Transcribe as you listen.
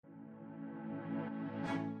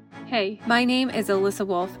Hey, my name is Alyssa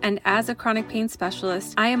Wolf, and as a chronic pain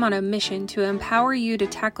specialist, I am on a mission to empower you to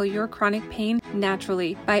tackle your chronic pain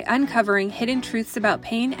naturally by uncovering hidden truths about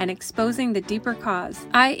pain and exposing the deeper cause.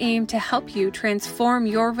 I aim to help you transform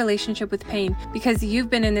your relationship with pain because you've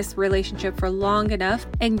been in this relationship for long enough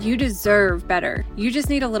and you deserve better. You just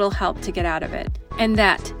need a little help to get out of it. And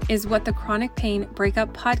that is what the Chronic Pain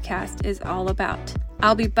Breakup Podcast is all about.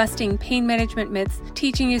 I'll be busting pain management myths,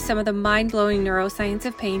 teaching you some of the mind-blowing neuroscience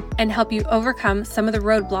of pain, and help you overcome some of the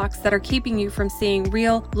roadblocks that are keeping you from seeing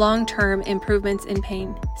real, long-term improvements in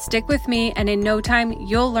pain. Stick with me, and in no time,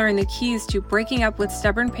 you'll learn the keys to breaking up with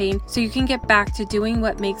stubborn pain so you can get back to doing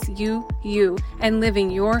what makes you, you, and living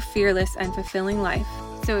your fearless and fulfilling life.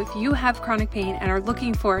 So if you have chronic pain and are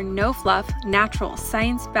looking for no fluff, natural,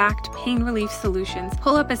 science-backed pain relief solutions,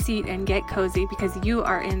 pull up a seat and get cozy because you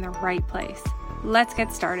are in the right place. Let's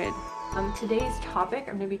get started. Today's topic,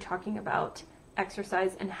 I'm going to be talking about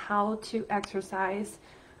exercise and how to exercise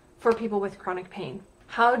for people with chronic pain.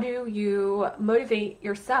 How do you motivate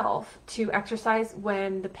yourself to exercise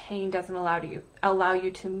when the pain doesn't allow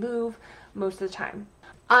you to move most of the time?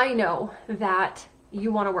 I know that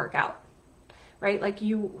you want to work out, right? Like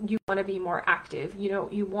you want to be more active. You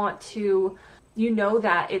know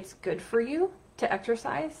that it's good for you to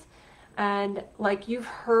exercise, and like you've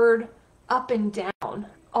heard up and down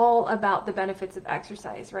all about the benefits of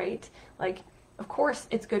exercise, right? Like, of course,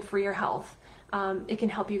 it's good for your health. It can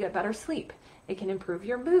help you get better sleep. It can improve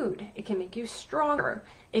your mood. It can make you stronger.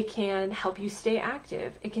 It can help you stay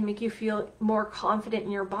active. It can make you feel more confident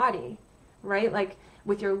in your body, right? Like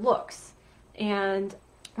with your looks, and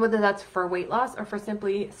whether that's for weight loss or for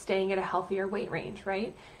simply staying at a healthier weight range,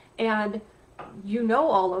 right? And you know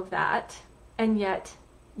all of that, and yet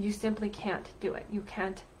you simply can't do it. You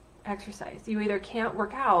can't exercise. You either can't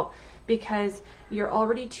work out because you're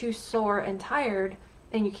already too sore and tired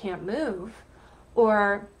and you can't move,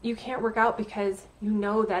 or you can't work out because you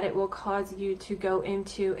know that it will cause you to go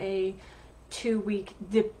into a 2-week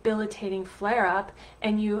debilitating flare-up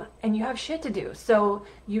and you have shit to do. So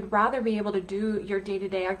you'd rather be able to do your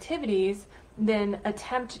day-to-day activities than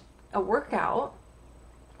attempt a workout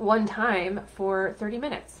one time for 30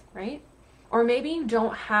 minutes, right? Or maybe you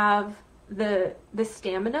don't have the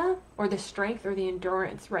stamina or the strength or the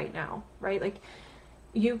endurance right now, right? Like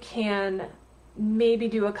you can maybe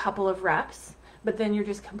do a couple of reps, but then you're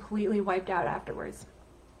just completely wiped out afterwards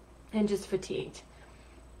and just fatigued.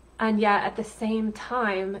 And yet at the same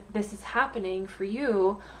time this is happening for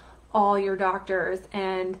you, all your doctors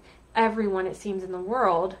and everyone it seems in the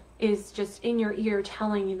world is just in your ear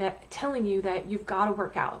telling you that you've got to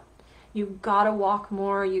work out. You've got to walk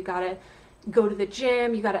more, you got to go to the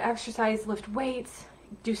gym, you got to exercise, lift weights,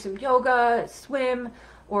 do some yoga, swim,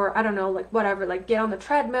 or I don't know, like whatever, like get on the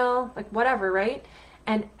treadmill, like whatever, right?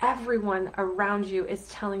 And everyone around you is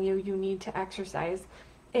telling you you need to exercise.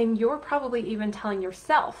 And you're probably even telling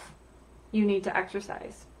yourself you need to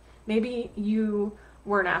exercise. Maybe you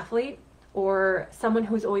were an athlete or someone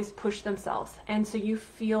who's always pushed themselves. And so you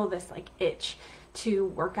feel this like itch to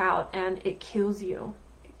work out, and it kills you.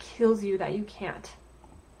 It kills you that you can't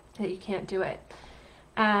do it.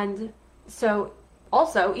 And so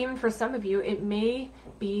also, even for some of you, it may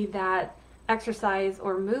be that exercise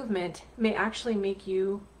or movement may actually make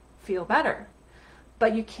you feel better,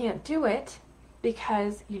 but you can't do it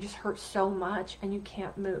because you just hurt so much and you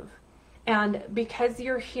can't move. And because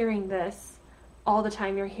you're hearing this all the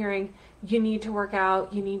time, you're hearing you need to work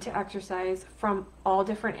out, you need to exercise from all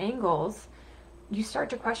different angles, you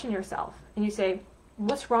start to question yourself and you say,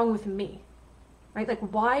 what's wrong with me? Right? Like,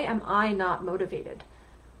 why am I not motivated?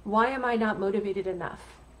 Why am I not motivated enough?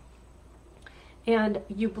 And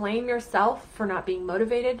you blame yourself for not being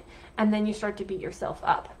motivated, and then you start to beat yourself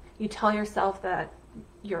up. You tell yourself that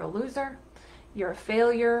you're a loser, you're a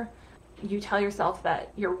failure. You tell yourself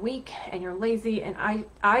that you're weak and you're lazy, and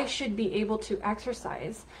I should be able to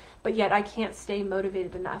exercise, but yet I can't stay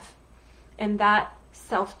motivated enough. And that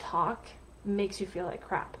self-talk makes you feel like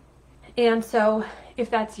crap. And so if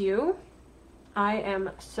that's you, I am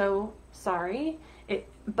so sorry,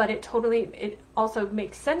 but it also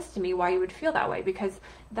makes sense to me why you would feel that way, because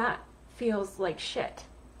that feels like shit.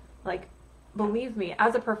 Like, believe me,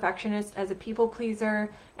 as a perfectionist, as a people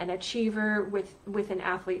pleaser, an achiever with an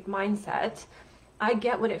athlete mindset, I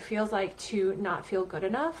get what it feels like to not feel good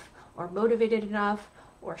enough or motivated enough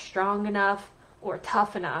or strong enough or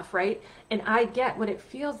tough enough, right? And I get what it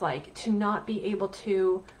feels like to not be able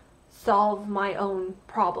to solve my own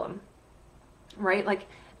problem. Right? Like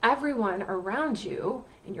everyone around you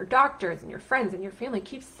and your doctors and your friends and your family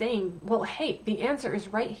keeps saying, well, hey, the answer is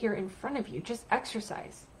right here in front of you. Just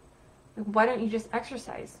exercise. Why don't you just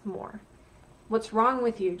exercise more? What's wrong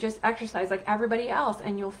with you? Just exercise like everybody else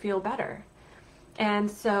and you'll feel better. And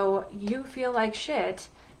so you feel like shit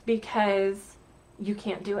because you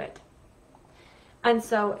can't do it. And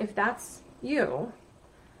so if that's you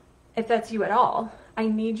at all, I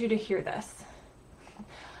need you to hear this.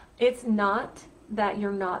 It's not that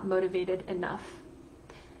you're not motivated enough.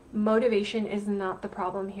 Motivation is not the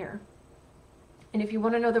problem here. And if you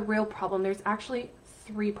want to know the real problem, there's actually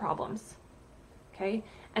 3 problems. Okay?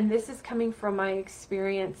 And this is coming from my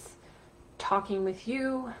experience talking with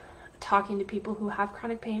you, talking to people who have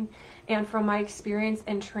chronic pain, and from my experience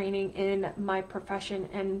and training in my profession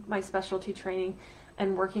and my specialty training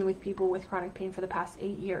and working with people with chronic pain for the past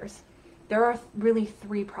 8 years. There are really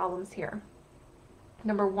 3 problems here.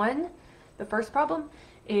 Number 1, the first problem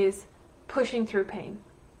is pushing through pain,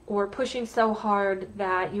 or pushing so hard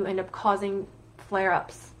that you end up causing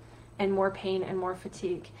flare-ups and more pain and more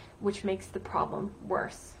fatigue, which makes the problem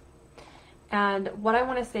worse. And what I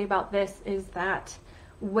want to say about this is that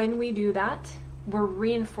when we do that, we're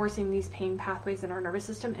reinforcing these pain pathways in our nervous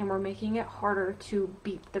system, and we're making it harder to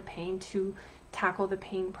beat the pain, to tackle the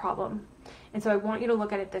pain problem. And so I want you to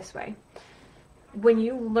look at it this way. When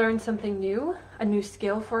you learn something new, a new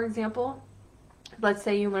skill, for example, let's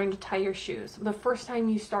say you learn to tie your shoes. The first time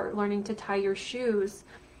you start learning to tie your shoes,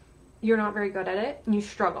 you're not very good at it and you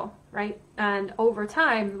struggle, right? And over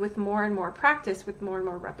time, with more and more practice, with more and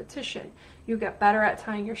more repetition, you get better at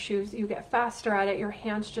tying your shoes, you get faster at it, your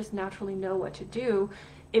hands just naturally know what to do.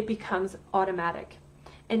 It becomes automatic.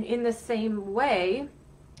 And in the same way,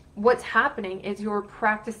 what's happening is you're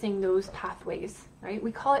practicing those pathways, right?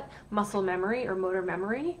 We call it muscle memory or motor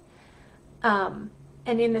memory. And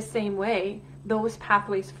in the same way, those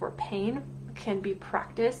pathways for pain can be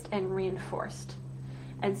practiced and reinforced.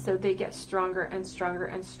 And so they get stronger and stronger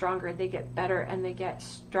and stronger. They get better and they get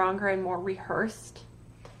stronger and more rehearsed.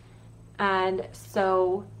 And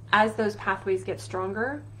so as those pathways get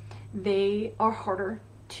stronger, they are harder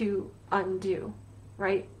to undo,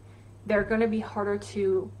 right? They're going to be harder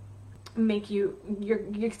to make you,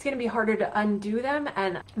 it's going to be harder to undo them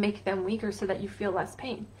and make them weaker so that you feel less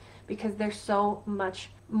pain, because they're so much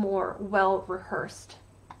more well rehearsed.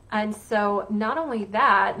 And so not only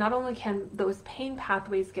that, not only can those pain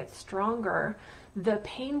pathways get stronger, the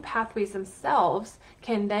pain pathways themselves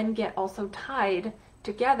can then get also tied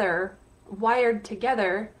together, wired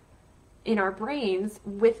together in our brains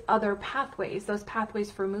with other pathways, those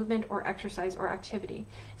pathways for movement or exercise or activity.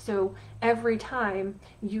 So every time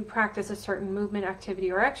you practice a certain movement,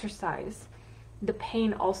 activity, or exercise, the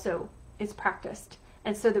pain also is practiced.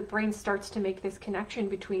 And so the brain starts to make this connection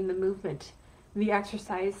between the movement, the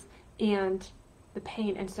exercise, and the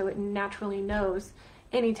pain. And so it naturally knows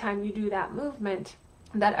anytime you do that movement,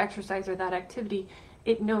 that exercise, or that activity,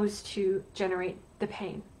 it knows to generate the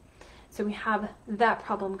pain. So we have that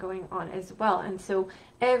problem going on as well. And so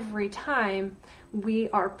every time we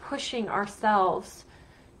are pushing ourselves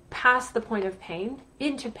past the point of pain,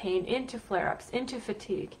 into flare-ups, into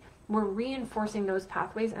fatigue, we're reinforcing those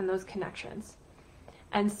pathways and those connections.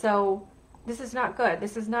 And so this is not good.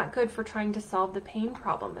 This is not good for trying to solve the pain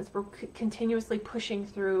problem. As we're continuously pushing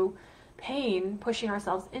through pain, pushing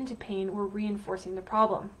ourselves into pain, we're reinforcing the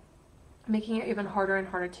problem, making it even harder and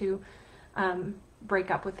harder to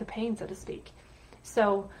break up with the pain, so to speak.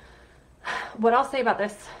 So what I'll say about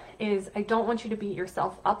this is I don't want you to beat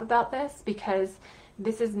yourself up about this, because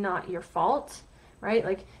this is not your fault, right?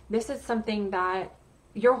 Like, this is something that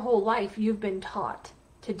your whole life you've been taught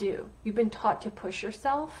to do. You've been taught to push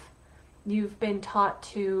yourself. You've been taught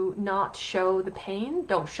to not show the pain.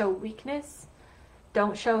 Don't show weakness.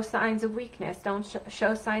 Don't show signs of weakness. Don't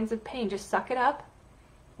show signs of pain. Just suck it up,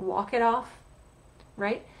 walk it off,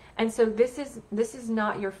 right? And so this is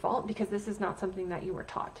not your fault, because this is not something that you were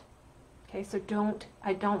taught. Okay, so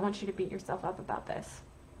I don't want you to beat yourself up about this.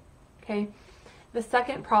 Okay, the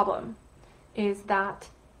second problem is that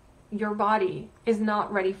your body is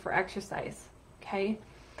not ready for exercise. Okay,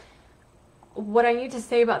 what I need to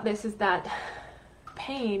say about this is that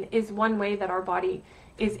pain is one way that our body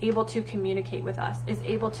is able to communicate with us, is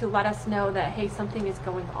able to let us know that, hey, something is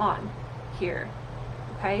going on here.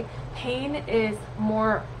 Okay? Pain is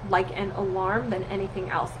more like an alarm than anything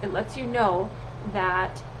else. It lets you know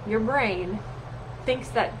that your brain thinks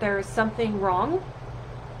that there's something wrong,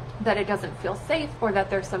 that it doesn't feel safe, or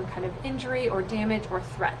that there's some kind of injury or damage or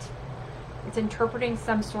threat. It's interpreting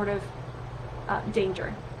some sort of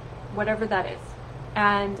danger, whatever that is.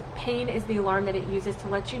 And pain is the alarm that it uses to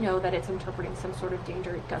let you know that it's interpreting some sort of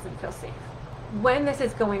danger, it doesn't feel safe. When this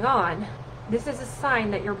is going on, this is a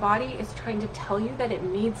sign that your body is trying to tell you that it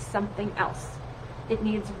needs something else. It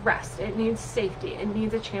needs rest. It needs safety. It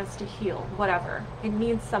needs a chance to heal, whatever. It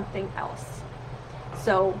needs something else.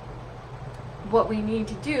 So what we need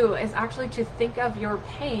to do is actually to think of your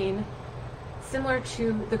pain similar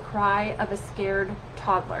to the cry of a scared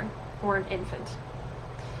toddler or an infant.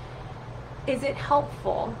 Is it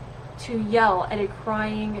helpful to yell at a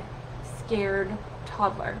crying, scared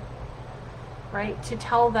toddler? Right? To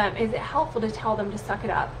tell them, is it helpful to tell them to suck it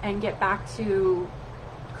up and get back to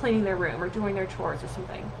cleaning their room or doing their chores or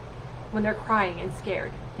something when they're crying and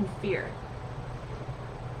scared and fear?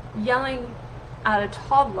 Yelling at a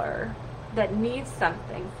toddler that needs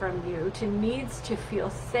something from you, needs to feel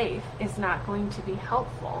safe, is not going to be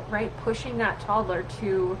helpful, right? Pushing that toddler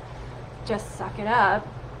to just suck it up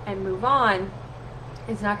and move on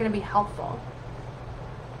is not going to be helpful,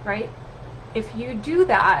 right? If you do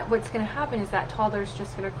that, what's going to happen is that toddler's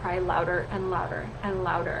just going to cry louder and louder and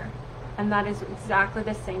louder. And that is exactly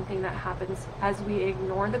the same thing that happens as we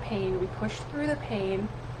ignore the pain, we push through the pain,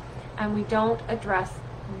 and we don't address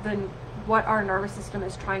what our nervous system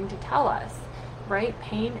is trying to tell us, right?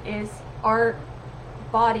 Pain is our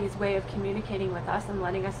body's way of communicating with us and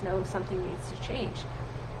letting us know something needs to change.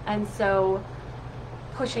 And so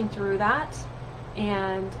pushing through that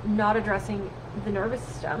and not addressing the nervous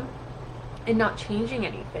system and not changing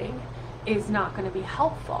anything is not going to be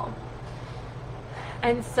helpful.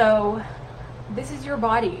 And so this is your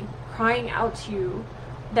body crying out to you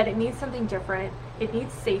that it needs something different, it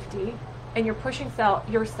needs safety, and you're pushing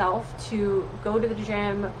yourself to go to the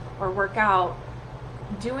gym or work out.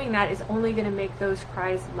 Doing that is only going to make those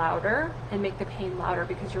cries louder and make the pain louder,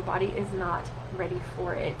 because your body is not ready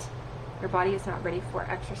for it. Your body is not ready for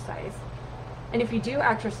exercise. And if you do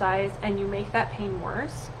exercise and you make that pain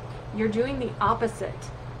worse, you're doing the opposite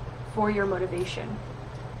for your motivation,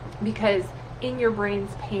 because in your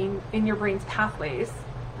brain's pathways,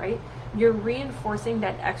 right, you're reinforcing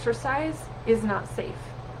that exercise is not safe.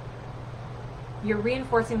 You're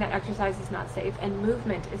reinforcing that exercise is not safe and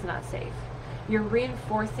movement is not safe. You're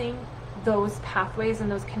reinforcing those pathways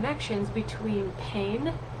and those connections between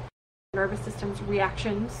pain, nervous system's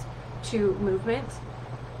reactions to movement,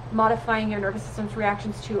 modifying your nervous system's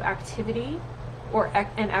reactions to activity or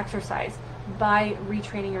an exercise by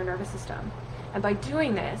retraining your nervous system. And by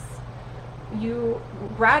doing this, you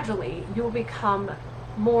will become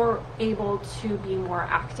more able to be more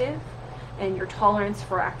active, and your tolerance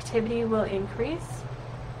for activity will increase.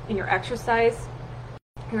 In your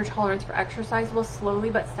tolerance for exercise will slowly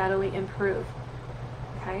but steadily improve.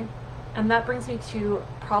 Okay? And that brings me to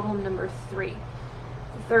problem number 3.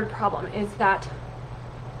 The third problem is that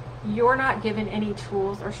you're not given any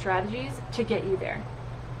tools or strategies to get you there,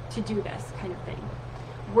 to do this kind of thing.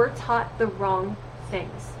 We're taught the wrong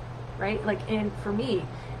things, right? Like for me,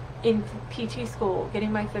 in PT school,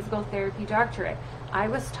 getting my physical therapy doctorate, I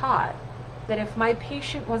was taught that if my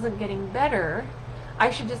patient wasn't getting better,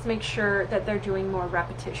 I should just make sure that they're doing more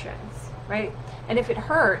repetitions, right? And if it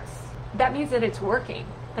hurts, that means that it's working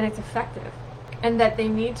and it's effective, and that they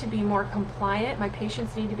need to be more compliant. My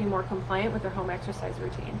patients need to be more compliant with their home exercise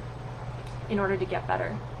routine in order to get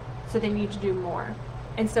better. So they need to do more.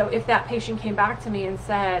 And so if that patient came back to me and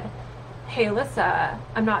said, hey, Alyssa,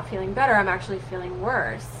 I'm not feeling better, I'm actually feeling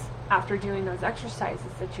worse after doing those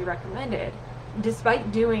exercises that you recommended,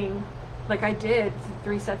 despite doing, like I did,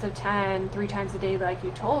 3 sets of 10, 3 times a day like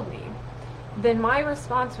you told me, then my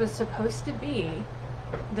response was supposed to be,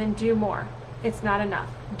 then do more. It's not enough.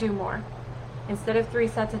 Do more. Instead of 3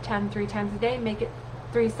 sets of 10, 3 times a day, make it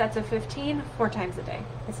 3 sets of 15, 4 times a day.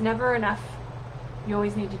 It's never enough. You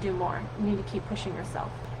always need to do more. You need to keep pushing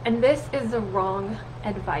yourself. And this is the wrong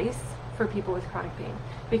advice for people with chronic pain,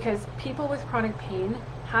 because people with chronic pain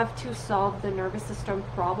have to solve the nervous system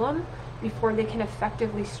problem before they can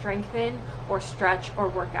effectively strengthen or stretch or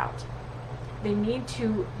work out. They need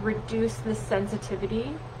to reduce the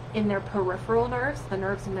sensitivity in their peripheral nerves, the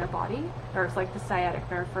nerves in their body, nerves like the sciatic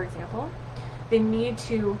nerve, for example. They need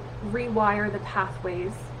to rewire the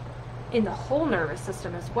pathways in the whole nervous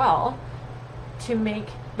system as well to make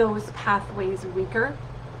those pathways weaker.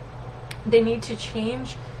 They need to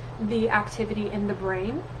change the activity in the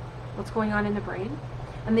brain, what's going on in the brain,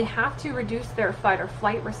 and they have to reduce their fight or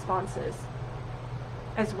flight responses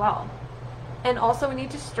as well. And also we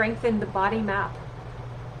need to strengthen the body map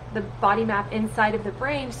inside of the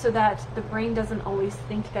brain, so that the brain doesn't always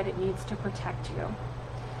think that it needs to protect you.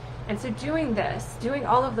 And so doing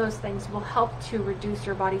all of those things will help to reduce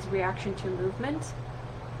your body's reaction to movement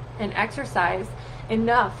and exercise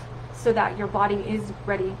enough so that your body is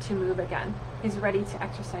ready to move again, is ready to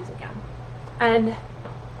exercise again. And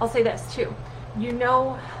I'll say this too. You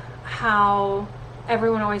know how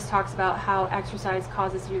everyone always talks about how exercise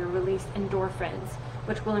causes you to release endorphins,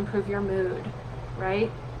 which will improve your mood,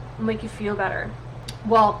 right? It'll make you feel better.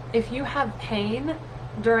 Well, if you have pain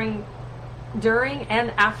during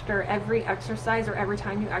and after every exercise or every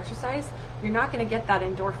time you exercise, you're not going to get that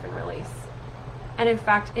endorphin release. And in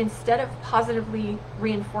fact, instead of positively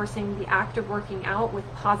reinforcing the act of working out with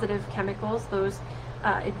positive chemicals, those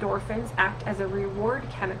endorphins act as a reward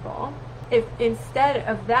chemical. If instead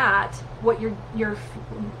of that, what you're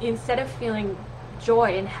instead of feeling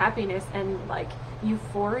joy and happiness and like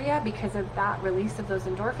euphoria because of that release of those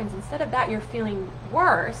endorphins, instead of that, you're feeling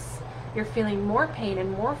worse. You're feeling more pain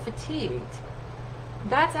and more fatigued.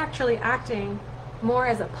 That's actually acting more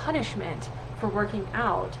as a punishment for working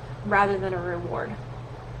out rather than a reward.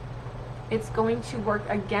 It's going to work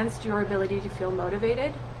against your ability to feel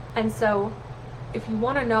motivated. And so if you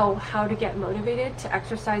want to know how to get motivated to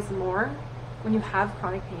exercise more when you have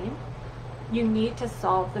chronic pain, you need to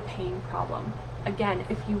solve the pain problem. Again,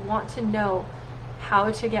 if you want to know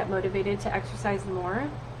how to get motivated to exercise more,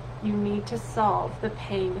 you need to solve the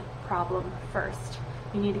pain problem first.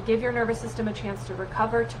 You need to give your nervous system a chance to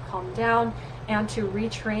recover, to calm down, and to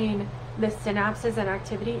retrain the synapses and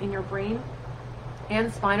activity in your brain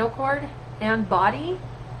and spinal cord and body.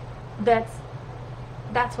 That's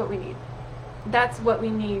what we need. That's what we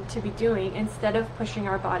need to be doing instead of pushing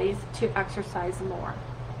our bodies to exercise more.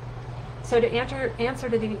 So to answer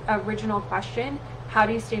to the original question, how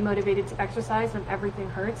do you stay motivated to exercise when everything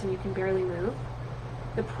hurts and you can barely move?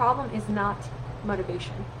 The problem is not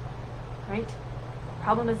motivation, right? The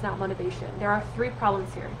problem is not motivation. There are 3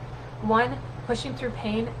 problems here. 1, pushing through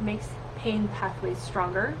pain makes pain pathways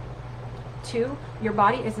stronger. 2, your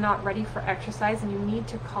body is not ready for exercise and you need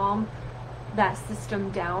to calm that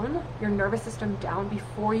system down, your nervous system down,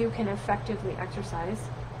 before you can effectively exercise.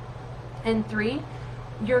 And 3,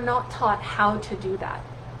 you're not taught how to do that.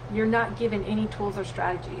 You're not given any tools or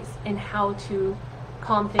strategies in how to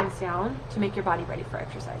calm things down to make your body ready for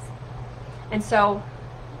exercise. And so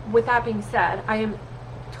with that being said, I am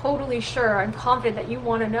totally sure, I'm confident that you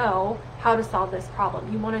want to know how to solve this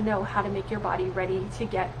problem. You want to know how to make your body ready to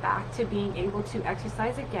get back to being able to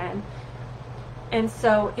exercise again. And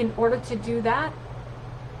so in order to do that,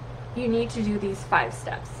 you need to do these 5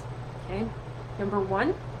 steps. Okay?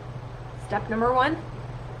 Step number one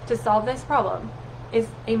to solve this problem is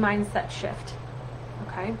a mindset shift.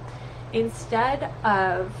 Okay? Instead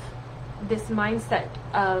of this mindset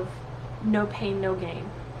of no pain, no gain,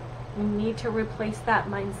 we need to replace that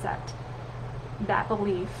mindset, that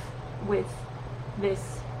belief, with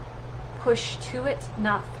this push to it,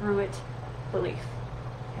 not through it belief.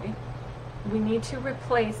 Okay? We need to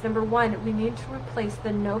replace, number one, we need to replace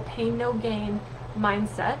the no pain, no gain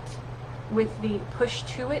mindset with the push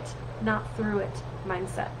to it, not through it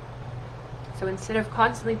mindset. So instead of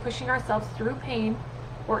constantly pushing ourselves through pain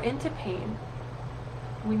or into pain,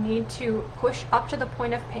 we need to push up to the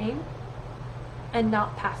point of pain and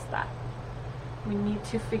not past that. We need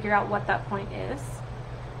to figure out what that point is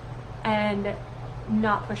and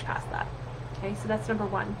not push past that. Okay, so that's number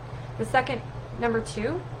one. Number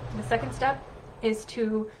two, the second step is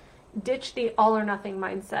to ditch the all or nothing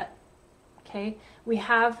mindset. Okay,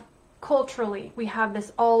 culturally, we have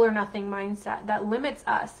this all or nothing mindset that limits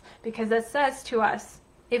us because it says to us,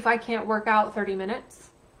 if I can't work out 30 minutes,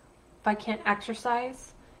 if I can't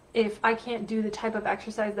exercise, if I can't do the type of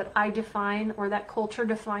exercise that I define or that culture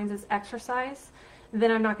defines as exercise, then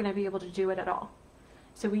I'm not going to be able to do it at all.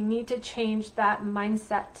 So we need to change that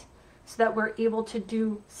mindset so that we're able to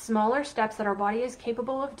do smaller steps that our body is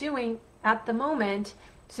capable of doing at the moment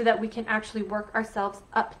so that we can actually work ourselves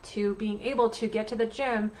up to being able to get to the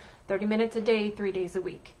gym 30 minutes a day, 3 days a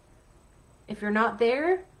week. If you're not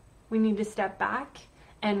there, we need to step back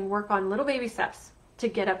and work on little baby steps to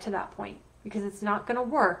get up to that point, because it's not going to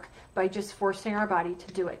work by just forcing our body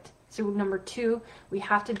to do it. So number two, we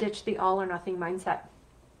have to ditch the all or nothing mindset.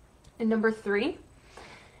 And number three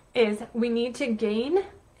is we need to gain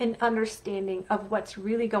an understanding of what's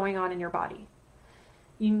really going on in your body.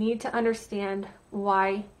 You need to understand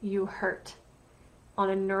why you hurt on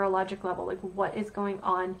a neurologic level, like what is going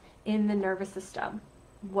on in the nervous system.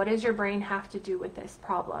 What does your brain have to do with this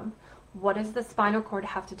problem? What does the spinal cord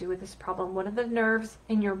have to do with this problem? What do the nerves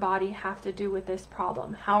in your body have to do with this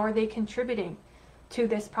problem? How are they contributing to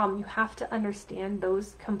this problem? You have to understand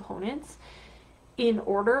those components in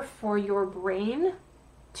order for your brain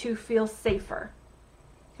to feel safer.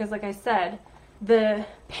 Because like I said, the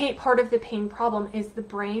pain, part of the pain problem is the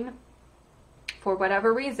brain, for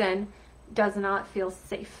whatever reason, does not feel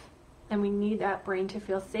safe. And we need that brain to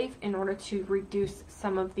feel safe in order to reduce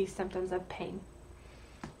some of these symptoms of pain.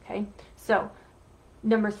 Okay, so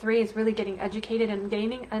Number 3 is really getting educated and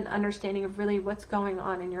gaining an understanding of really what's going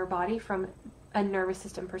on in your body from a nervous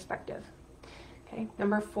system perspective. Okay.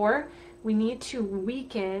 Number 4, we need to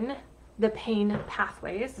weaken the pain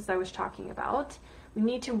pathways, as I was talking about. We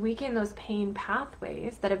need to weaken those pain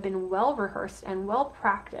pathways that have been well rehearsed and well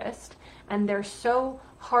practiced, and they're so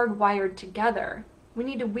hardwired together. We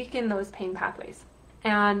need to weaken those pain pathways.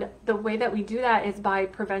 And the way that we do that is by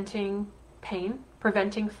preventing pain,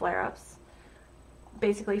 preventing flare-ups,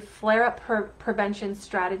 basically flare-up prevention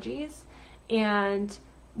strategies. And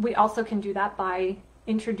we also can do that by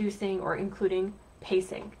introducing or including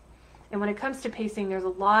pacing. And when it comes to pacing, there's a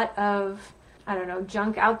lot of,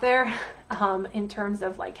 junk out there in terms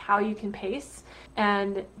of like how you can pace.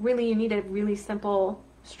 And really you need a really simple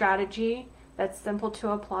strategy that's simple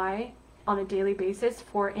to apply on a daily basis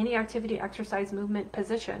for any activity, exercise, movement,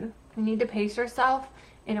 position. You need to pace yourself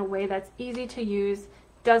in a way that's easy to use,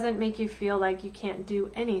 doesn't make you feel like you can't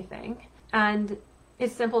do anything, and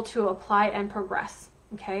is simple to apply and progress.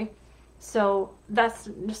 Okay? So that's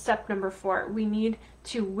step number 4. We need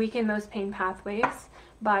to weaken those pain pathways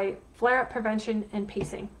by flare-up prevention and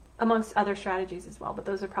pacing, amongst other strategies as well, but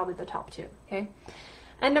those are probably the top 2. Okay?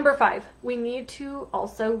 And number 5, we need to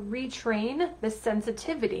also retrain the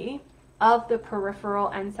sensitivity of the peripheral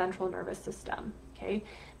and central nervous system. Okay?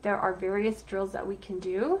 There are various drills that we can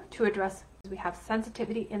do to address. We have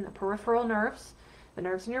sensitivity in the peripheral nerves, the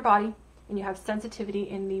nerves in your body, and you have sensitivity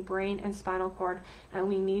in the brain and spinal cord, and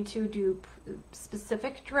we need to do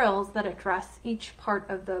specific drills that address each part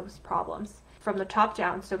of those problems from the top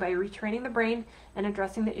down. So by retraining the brain and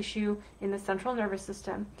addressing the issue in the central nervous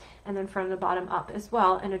system, and then from the bottom up as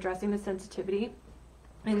well, and addressing the sensitivity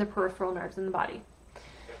in the peripheral nerves in the body.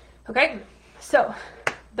 Okay, so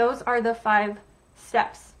those are the 5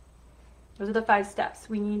 steps. Those are the 5 steps.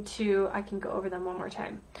 We need to, I can go over them one more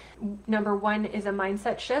time. Number 1 is a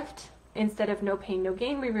mindset shift. Instead of no pain, no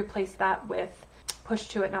gain, we replace that with push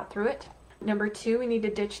to it, not through it. Number 2, we need to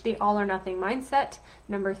ditch the all or nothing mindset.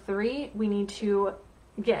 Number 3, we need to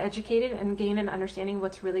get educated and gain an understanding of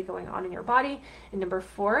what's really going on in your body. And number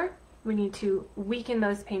 4, we need to weaken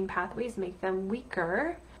those pain pathways, make them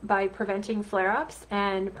weaker by preventing flare-ups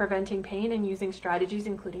and preventing pain and using strategies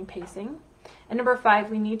including pacing. And number 5,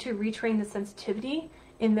 we need to retrain the sensitivity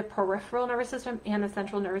in the peripheral nervous system and the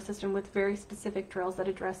central nervous system with very specific drills that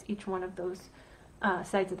address each one of those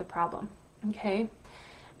sides of the problem. Okay?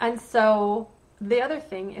 And so the other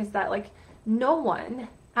thing is that no one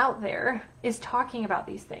out there is talking about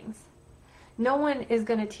these things. No one is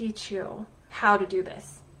going to teach you how to do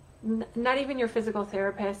this. Not even your physical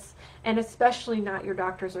therapists, and especially not your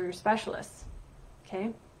doctors or your specialists.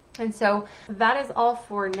 Okay? And so that is all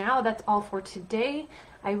for now. That's all for today.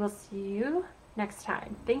 I will see you next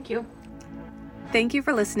time. Thank you. Thank you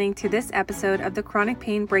for listening to this episode of the Chronic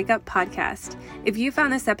Pain Breakup Podcast. If you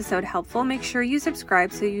found this episode helpful, make sure you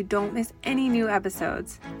subscribe so you don't miss any new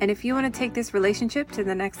episodes. And if you want to take this relationship to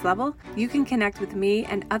the next level, you can connect with me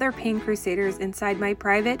and other pain crusaders inside my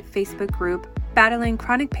private Facebook group, Battling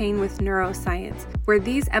Chronic Pain with Neuroscience, where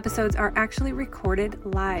these episodes are actually recorded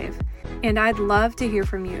live. And I'd love to hear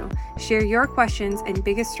from you. Share your questions and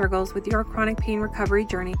biggest struggles with your chronic pain recovery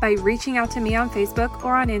journey by reaching out to me on Facebook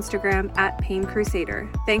or on Instagram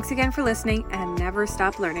 @PainCrusader. Thanks again for listening, and never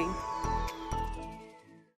stop learning.